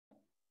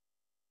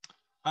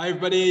Hi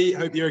everybody,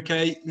 hope you're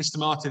okay. Mr.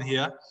 Martin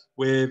here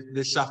with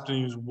this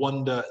afternoon's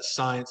Wonder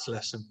Science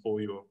lesson for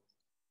you all.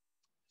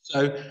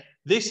 So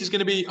this is going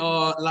to be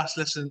our last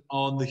lesson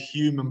on the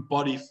human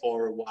body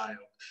for a while.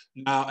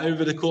 Now,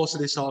 over the course of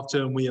this half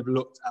term, we have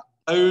looked at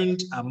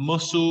bones and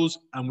muscles,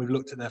 and we've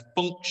looked at their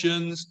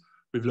functions.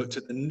 We've looked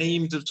at the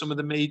names of some of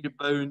the major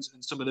bones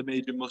and some of the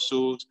major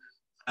muscles.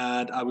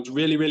 And I was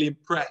really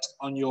impressed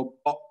on your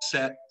box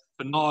set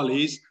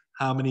finales,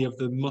 how many of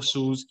the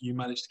muscles you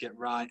managed to get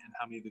right and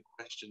how many of the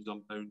questions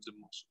on bones and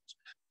muscles.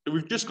 So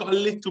we've just got a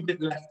little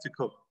bit left to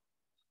cover.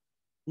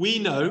 We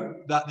know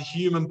that the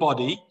human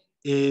body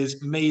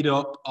is made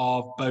up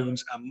of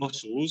bones and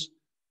muscles,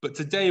 but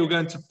today we're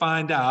going to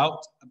find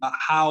out about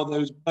how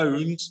those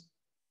bones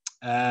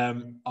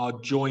are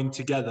joined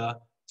together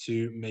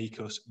to make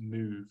us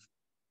move.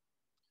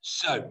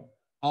 So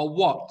our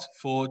what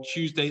for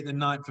Tuesday the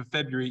 9th of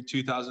February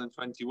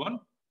 2021.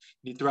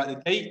 You need to write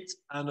the date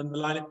and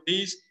underline it,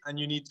 please. And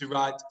you need to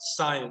write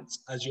science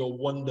as your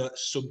Wonder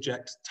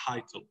subject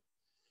title.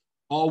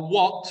 Our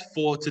what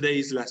for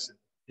today's lesson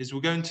is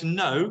we're going to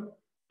know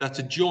that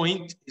a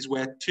joint is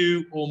where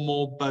two or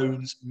more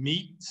bones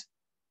meet.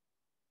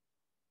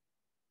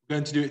 We're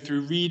going to do it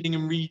through reading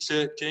and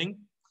researching,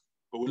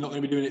 but we're not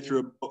going to be doing it through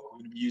a book. We're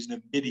going to be using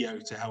a video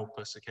to help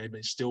us, okay? But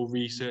it's still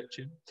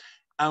researching.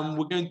 And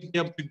we're going to be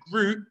able to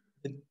group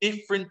the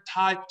different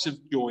types of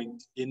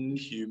joint in the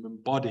human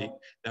body.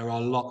 There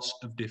are lots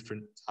of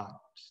different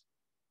types.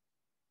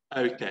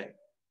 Okay,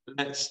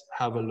 let's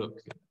have a look.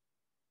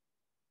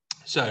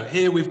 So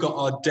here we've got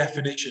our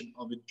definition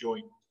of a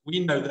joint. We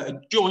know that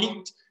a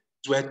joint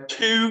is where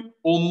two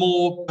or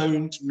more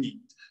bones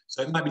meet.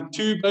 So it might be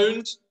two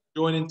bones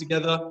joining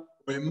together,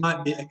 or it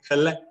might be a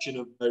collection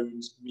of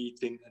bones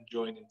meeting and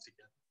joining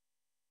together.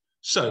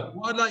 So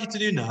what I'd like you to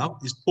do now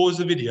is pause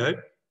the video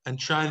and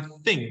try and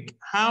think,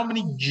 how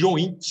many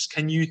joints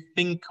can you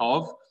think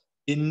of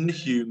in the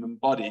human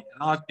body? And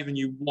I've given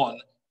you one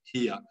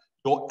here.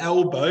 Your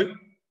elbow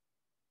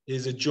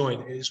is a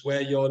joint. It's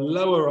where your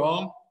lower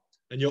arm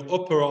and your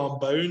upper arm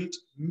bones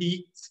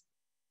meet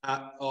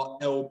at our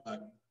elbow.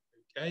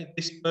 Okay,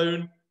 this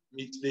bone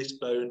meets this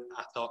bone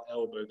at our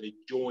elbow. They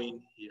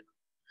join here.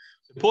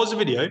 So pause the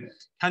video.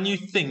 Can you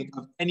think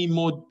of any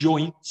more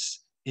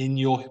joints in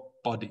your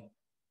body?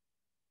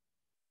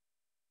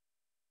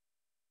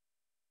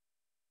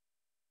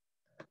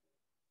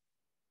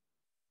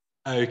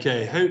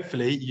 Okay,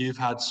 hopefully you've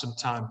had some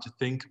time to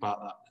think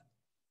about that.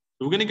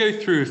 We're going to go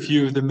through a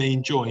few of the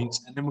main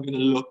joints, and then we're going to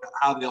look at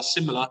how they are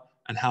similar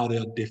and how they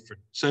are different.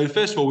 So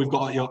first of all, we've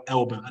got your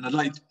elbow, and I'd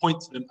like to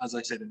point to them, as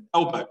I said, an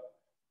elbow.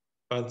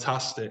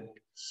 Fantastic.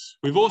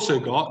 We've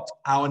also got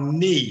our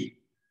knee.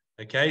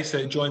 Okay, so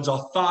it joins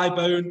our thigh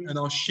bone and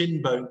our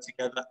shin bone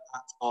together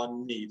at our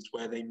knees,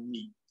 where they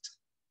meet.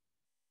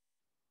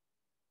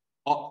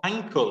 Our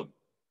ankle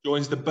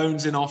joins the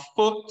bones in our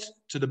foot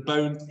to the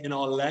bones in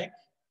our leg.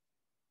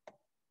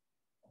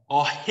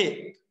 Our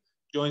hip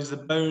joins the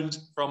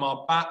bones from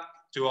our back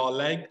to our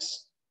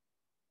legs.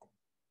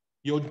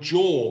 Your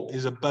jaw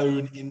is a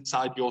bone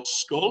inside your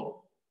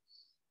skull.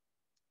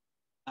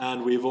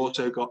 And we've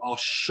also got our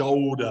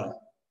shoulder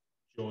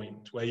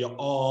joint, where your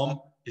arm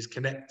is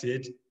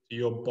connected to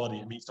your body.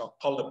 It meets our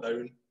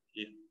collarbone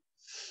here.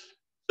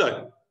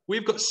 So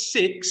we've got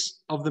 6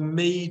 of the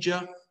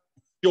major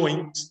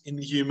joints in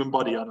the human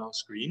body on our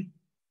screen.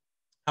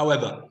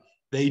 However,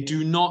 they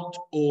do not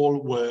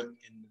all work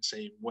in the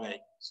same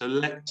way. So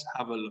let's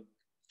have a look.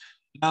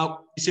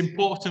 Now, it's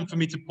important for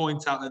me to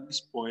point out at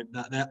this point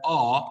that there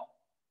are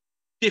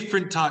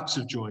different types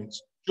of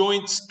joints.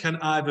 Joints can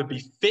either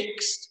be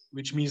fixed,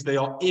 which means they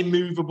are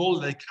immovable,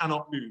 they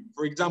cannot move.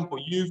 For example,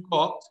 you've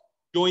got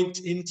joints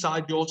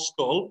inside your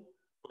skull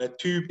where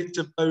 2 bits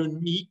of bone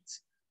meet,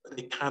 but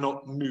they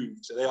cannot move.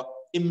 So they are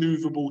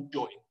immovable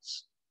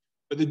joints.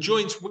 But the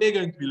joints we're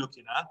going to be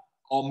looking at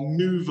are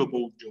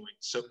movable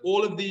joints. So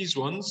all of these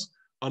ones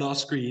on our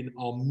screen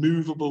are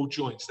movable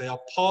joints. They are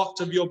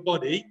part of your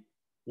body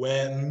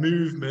where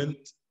movement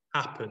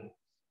happens.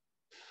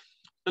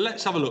 So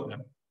let's have a look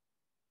then.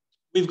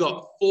 We've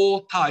got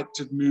 4 types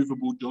of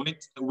movable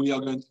joints that we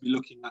are going to be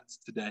looking at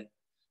today.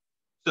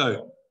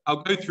 So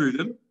I'll go through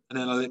them and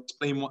then I'll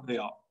explain what they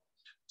are.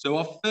 So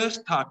our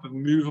first type of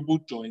movable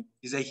joint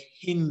is a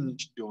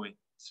hinge joint.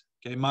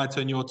 Okay, my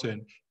turn, your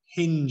turn.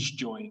 Hinge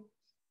joint.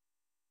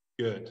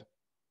 Good.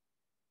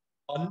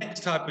 Our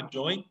next type of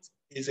joint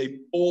is a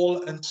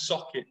ball and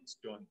socket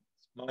joint.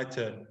 My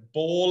turn.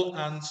 Ball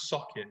and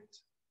socket.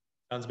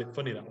 Sounds a bit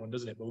funny, that one,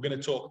 doesn't it? But we're going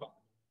to talk about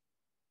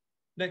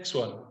it. Next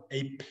one,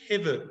 a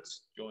pivot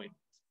joint.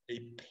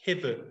 A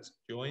pivot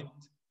joint.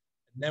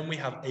 And then we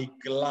have a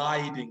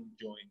gliding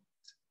joint.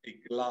 A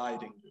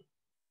gliding joint.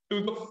 So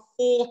we've got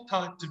 4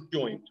 types of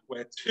joint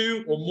where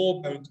 2 or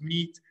more bones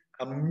meet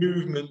and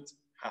movement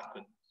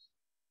happens.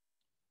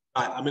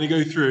 Right, I'm going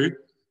to go through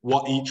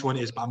what each one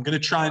is, but I'm going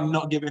to try and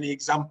not give any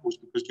examples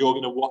because you're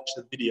going to watch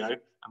the video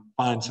and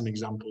find some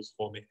examples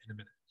for me in a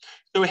minute.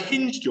 So a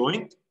hinge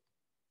joint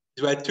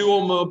is where 2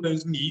 or more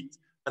bones meet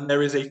and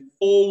there is a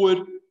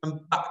forward and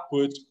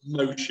backwards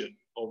motion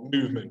or or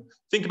movement.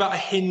 Think about a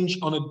hinge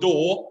on a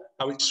door,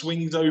 how it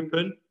swings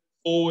open,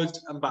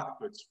 forwards and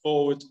backwards,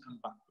 forwards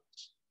and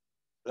backwards.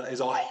 That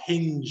is our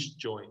hinge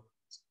joint.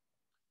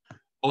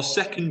 Our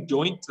second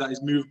joint that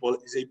is movable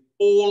is a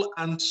ball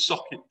and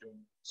socket joint.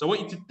 So I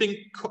want you to think,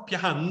 cup your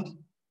hand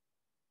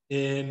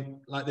in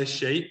like this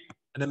shape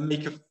and then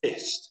make a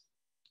fist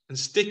and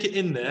stick it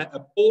in there. A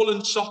ball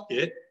and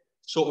socket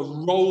sort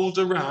of rolls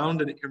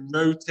around and it can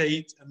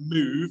rotate and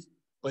move,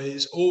 but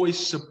it's always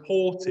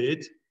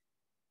supported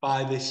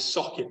by this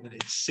socket that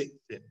it sits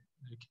in,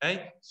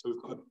 okay? So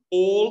we've got a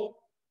ball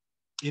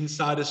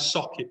inside a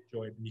socket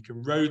joint, and you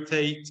can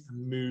rotate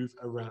and move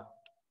around.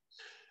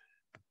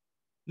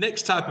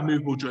 Next type of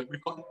movable joint,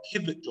 we've got a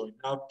pivot joint.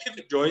 Now, a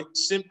pivot joint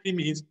simply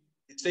means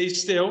it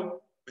stays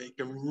still, but it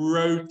can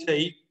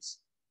rotate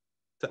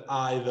to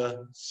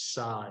either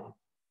side,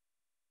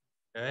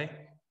 okay?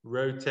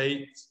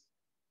 Rotate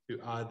to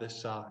either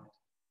side.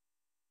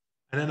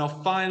 And then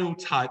our final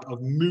type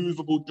of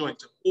movable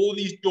joint. So all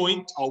these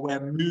joints are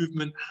where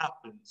movement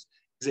happens.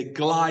 Is a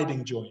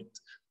gliding joint.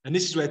 And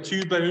this is where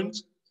two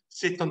bones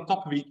sit on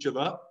top of each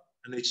other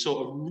and they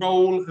sort of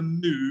roll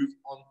and move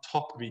on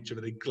top of each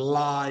other. They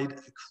glide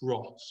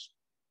across.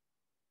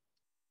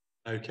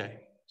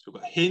 Okay, so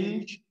we've got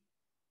hinge.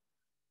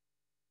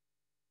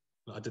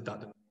 I did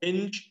that.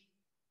 Hinge,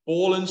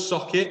 ball and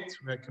socket,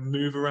 where it can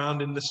move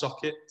around in the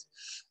socket.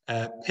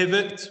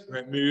 Pivot,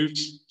 where it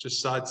moves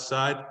just side to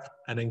side.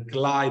 And then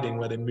gliding,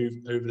 where they move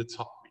over the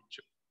top of each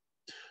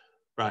other.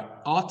 Right,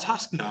 our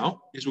task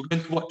now is we're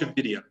going to watch a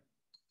video.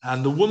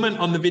 And the woman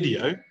on the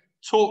video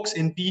talks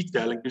in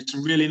detail and gives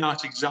some really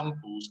nice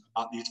examples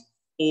about these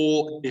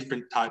 4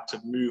 different types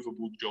of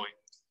movable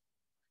joints.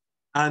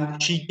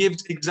 And she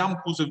gives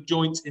examples of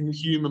joints in the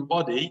human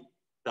body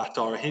that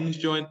are a hinge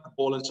joint, a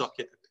ball and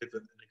socket, a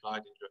pivot, and a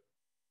gliding joint.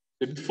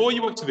 So before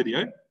you watch the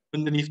video,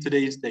 underneath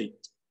today's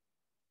date,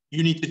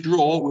 you need to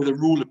draw with a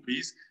ruler,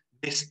 please,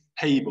 this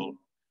table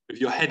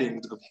with your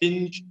headings of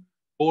hinge,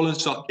 ball and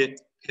socket,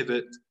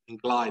 pivot,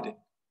 and gliding.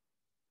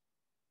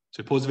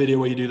 So pause the video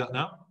while you do that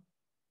now.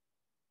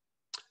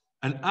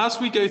 And as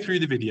we go through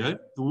the video,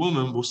 the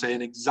woman will say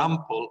an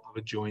example of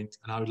a joint,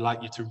 and I would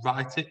like you to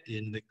write it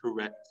in the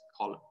correct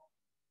column.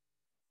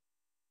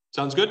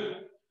 Sounds good?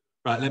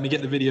 Right, let me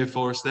get the video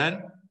for us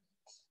then,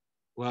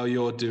 while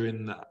you're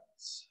doing that.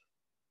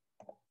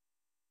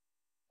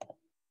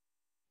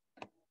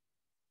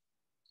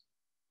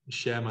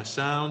 Share my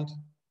sound.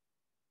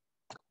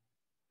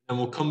 And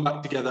we'll come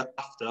back together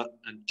after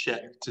and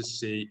check to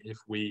see if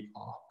we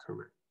are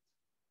correct.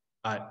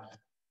 Right.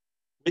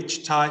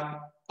 Which type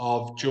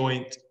of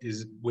joint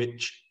is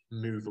which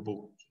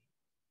movable?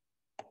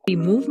 The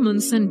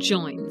movements and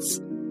joints.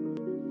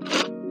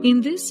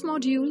 In this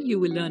module, you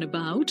will learn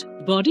about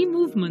body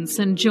movements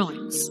and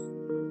joints.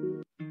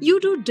 You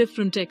do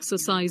different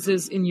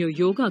exercises in your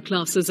yoga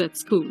classes at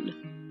school.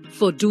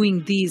 For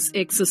doing these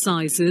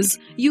exercises,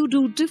 you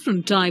do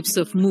different types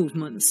of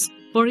movements.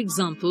 For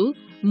example,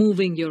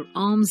 moving your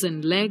arms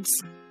and legs,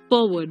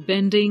 forward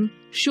bending,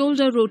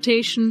 shoulder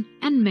rotation,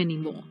 and many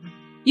more.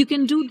 You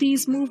can do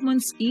these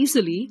movements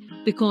easily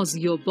because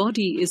your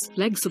body is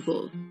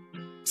flexible.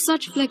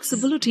 Such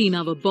flexibility in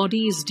our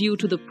body is due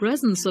to the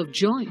presence of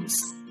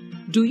joints.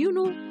 Do you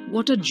know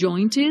what a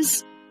joint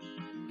is?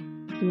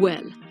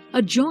 Well,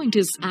 a joint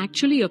is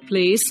actually a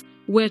place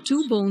where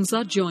 2 bones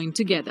are joined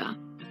together.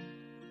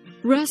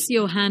 Rest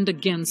your hand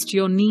against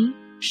your knee,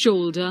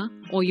 shoulder,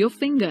 or your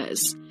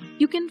fingers.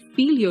 You can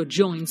feel your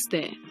joints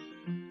there.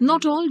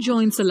 Not all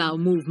joints allow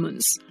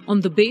movements. On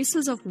the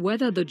basis of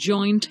whether the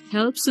joint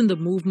helps in the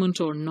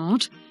movement or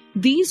not,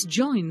 these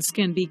joints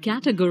can be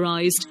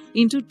categorized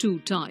into 2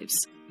 types,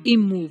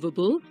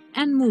 immovable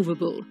and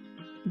movable.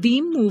 The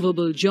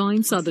immovable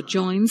joints are the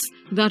joints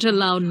that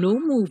allow no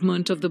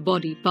movement of the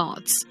body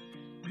parts.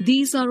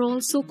 These are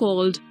also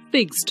called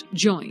fixed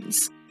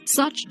joints.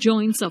 Such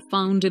joints are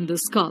found in the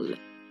skull.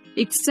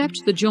 Except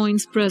the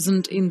joints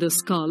present in the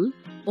skull,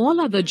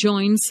 all other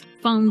joints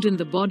found in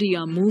the body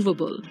are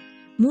movable.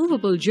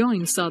 Movable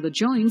joints are the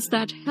joints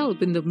that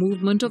help in the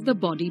movement of the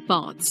body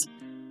parts.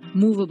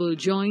 Movable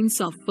joints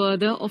are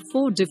further of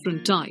 4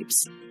 different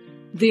types.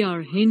 They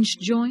are hinge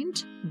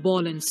joint,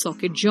 ball and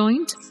socket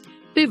joint,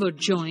 pivot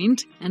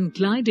joint, and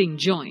gliding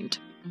joint.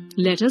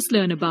 Let us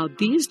learn about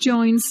these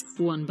joints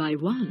one by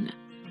one.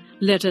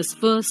 Let us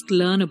first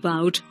learn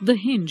about the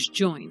hinge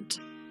joint.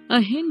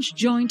 A hinge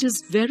joint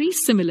is very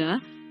similar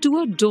to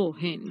a door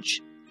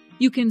hinge.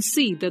 You can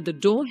see that the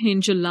door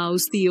hinge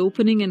allows the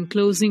opening and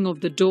closing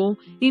of the door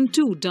in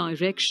 2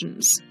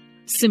 directions.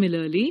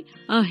 Similarly,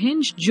 a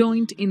hinge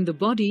joint in the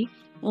body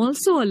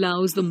also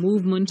allows the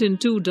movement in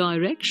 2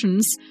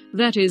 directions,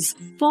 that is,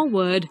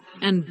 forward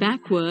and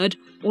backward,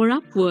 or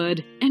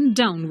upward and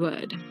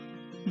downward.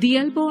 The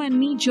elbow and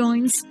knee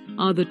joints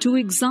are the 2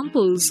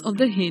 examples of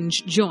the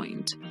hinge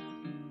joint.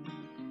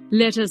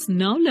 Let us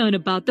now learn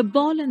about the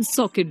ball and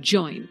socket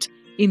joint.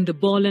 In the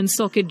ball and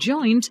socket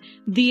joint,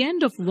 the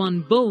end of one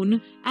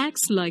bone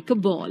acts like a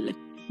ball.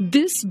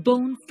 This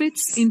bone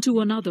fits into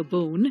another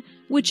bone,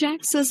 which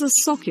acts as a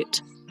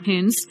socket.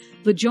 Hence,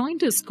 the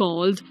joint is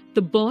called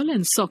the ball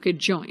and socket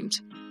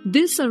joint.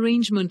 This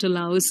arrangement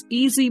allows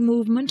easy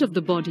movement of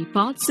the body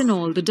parts in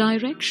all the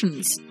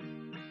directions.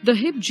 The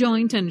hip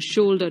joint and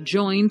shoulder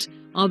joint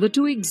are the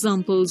two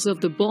examples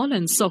of the ball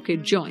and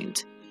socket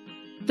joint.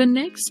 The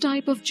next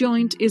type of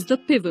joint is the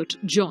pivot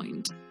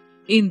joint.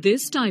 In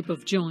this type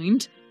of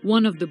joint,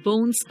 one of the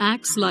bones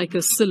acts like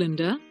a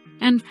cylinder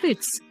and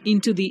fits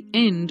into the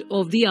end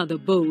of the other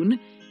bone,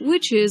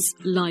 which is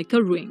like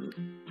a ring.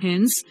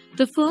 Hence,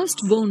 the first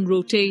bone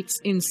rotates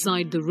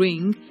inside the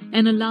ring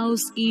and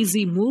allows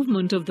easy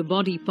movement of the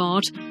body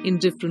part in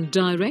different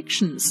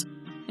directions.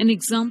 An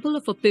example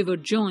of a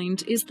pivot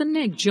joint is the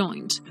neck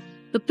joint.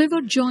 The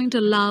pivot joint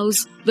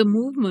allows the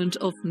movement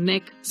of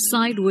neck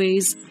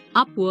sideways,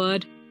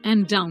 upward,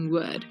 and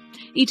downward.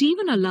 It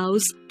even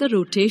allows the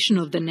rotation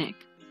of the neck.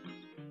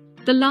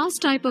 The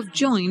last type of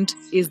joint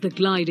is the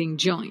gliding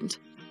joint.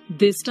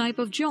 This type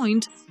of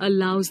joint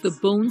allows the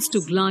bones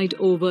to glide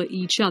over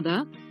each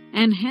other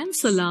and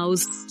hence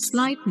allows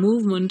slight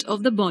movement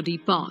of the body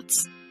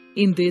parts.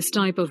 In this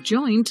type of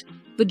joint,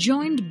 the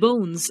joint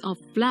bones are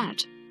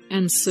flat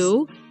and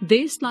so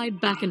they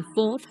slide back and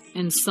forth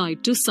and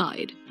side to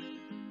side.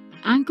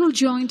 Ankle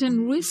joint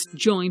and wrist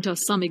joint are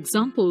some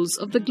examples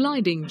of the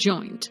gliding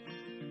joint.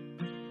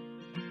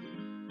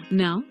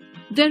 Now,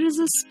 there is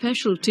a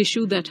special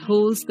tissue that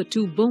holds the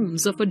two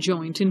bones of a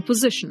joint in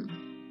position.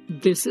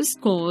 This is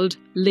called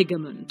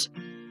ligament.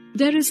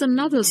 There is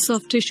another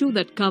soft tissue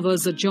that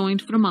covers a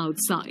joint from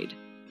outside.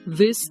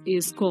 This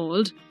is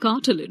called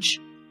cartilage.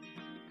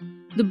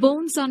 The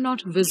bones are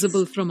not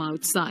visible from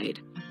outside.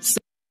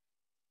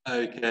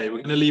 Okay, we're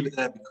going to leave it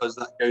there because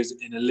that goes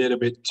in a little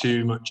bit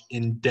too much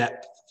in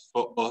depth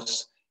for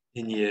us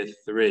in year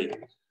 3.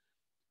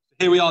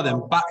 Here we are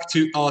then, back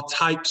to our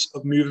types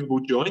of movable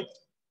joint.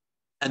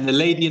 And the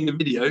lady in the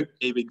video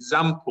gave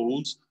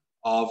examples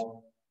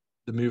of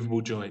the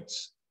movable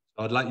joints.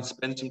 So I'd like you to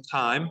spend some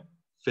time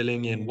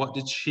filling in. What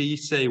did she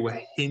say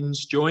were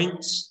hinge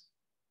joints?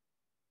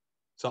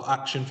 So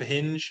action for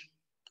hinge.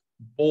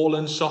 Ball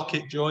and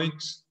socket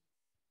joints.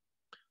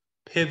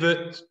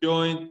 Pivot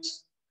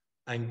joints.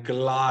 And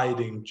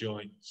gliding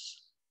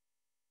joints.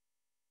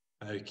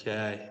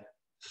 Okay.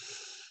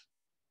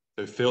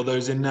 So fill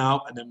those in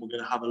now, and then we're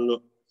going to have a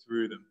look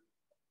through them.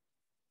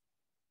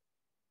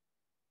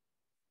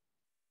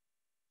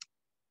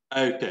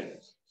 Okay,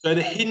 so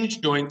the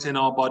hinge joints in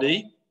our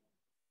body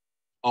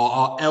are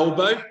our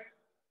elbow,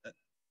 that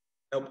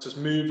helps us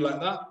move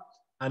like that,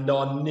 and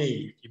our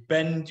knee. If you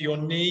bend your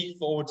knee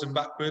forwards and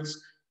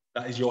backwards,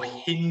 that is your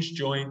hinge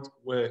joint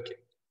working.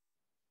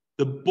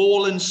 The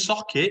ball and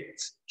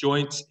socket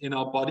joints in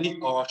our body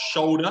are our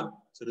shoulder.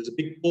 So there's a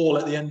big ball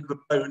at the end of a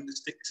bone that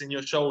sticks in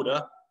your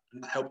shoulder,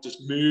 and that helps us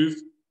move,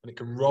 and it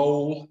can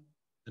roll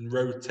and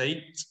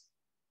rotate.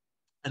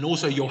 And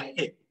also your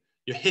hip.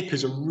 Your hip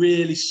is a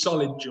really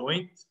solid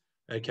joint,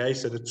 okay?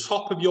 So the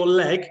top of your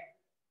leg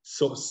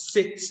sort of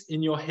sits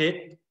in your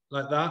hip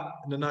like that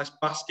in a nice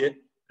basket,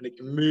 and it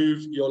can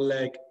move your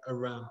leg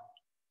around.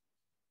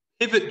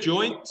 Pivot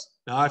joint,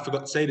 now I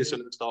forgot to say this at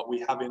the start, we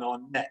have in our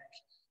neck.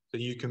 So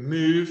you can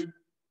move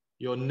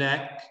your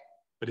neck,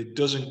 but it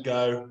doesn't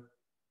go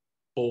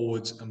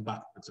forwards and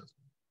backwards.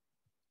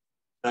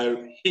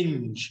 So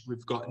hinge,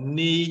 we've got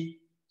knee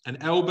and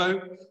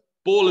elbow.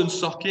 Ball and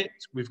socket,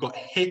 we've got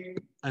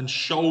hip and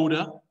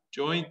shoulder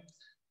joint.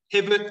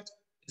 Pivot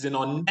is in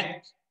our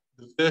neck,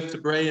 the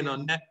vertebrae in our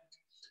neck.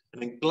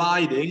 And then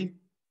gliding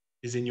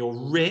is in your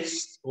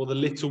wrist, or the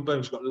little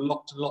bones. You've got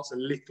lots and lots of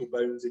little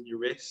bones in your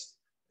wrist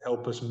to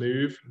help us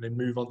move, and they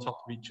move on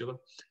top of each other.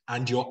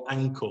 And your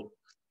ankle.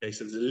 Okay,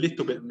 so there's a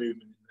little bit of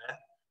movement in there,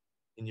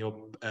 in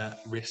your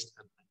wrist.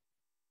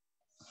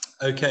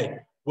 Okay,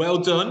 well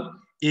done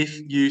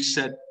if you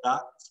said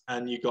that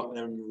and you got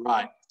them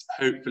right.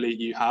 Hopefully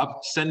you have.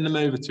 Send them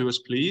over to us,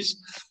 please.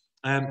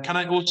 Can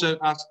I also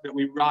ask that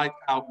we write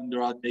out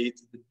under our date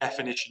the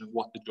definition of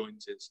what the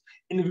joint is?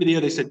 In the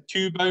video, they said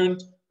 2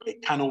 bones, but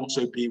it can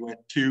also be where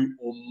 2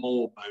 or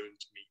more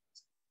bones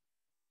meet.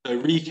 So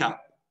recap,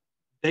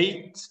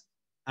 date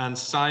and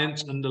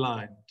science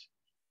underlined.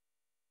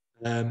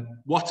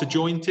 What a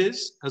joint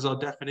is as our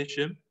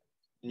definition,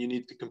 and you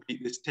need to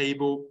complete this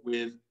table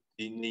with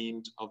the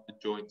names of the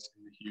joints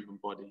in the human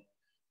body.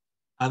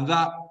 And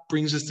that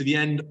brings us to the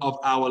end of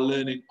our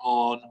learning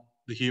on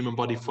the human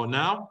body for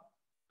now.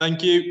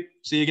 Thank you.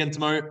 See you again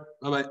tomorrow.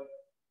 Bye-bye.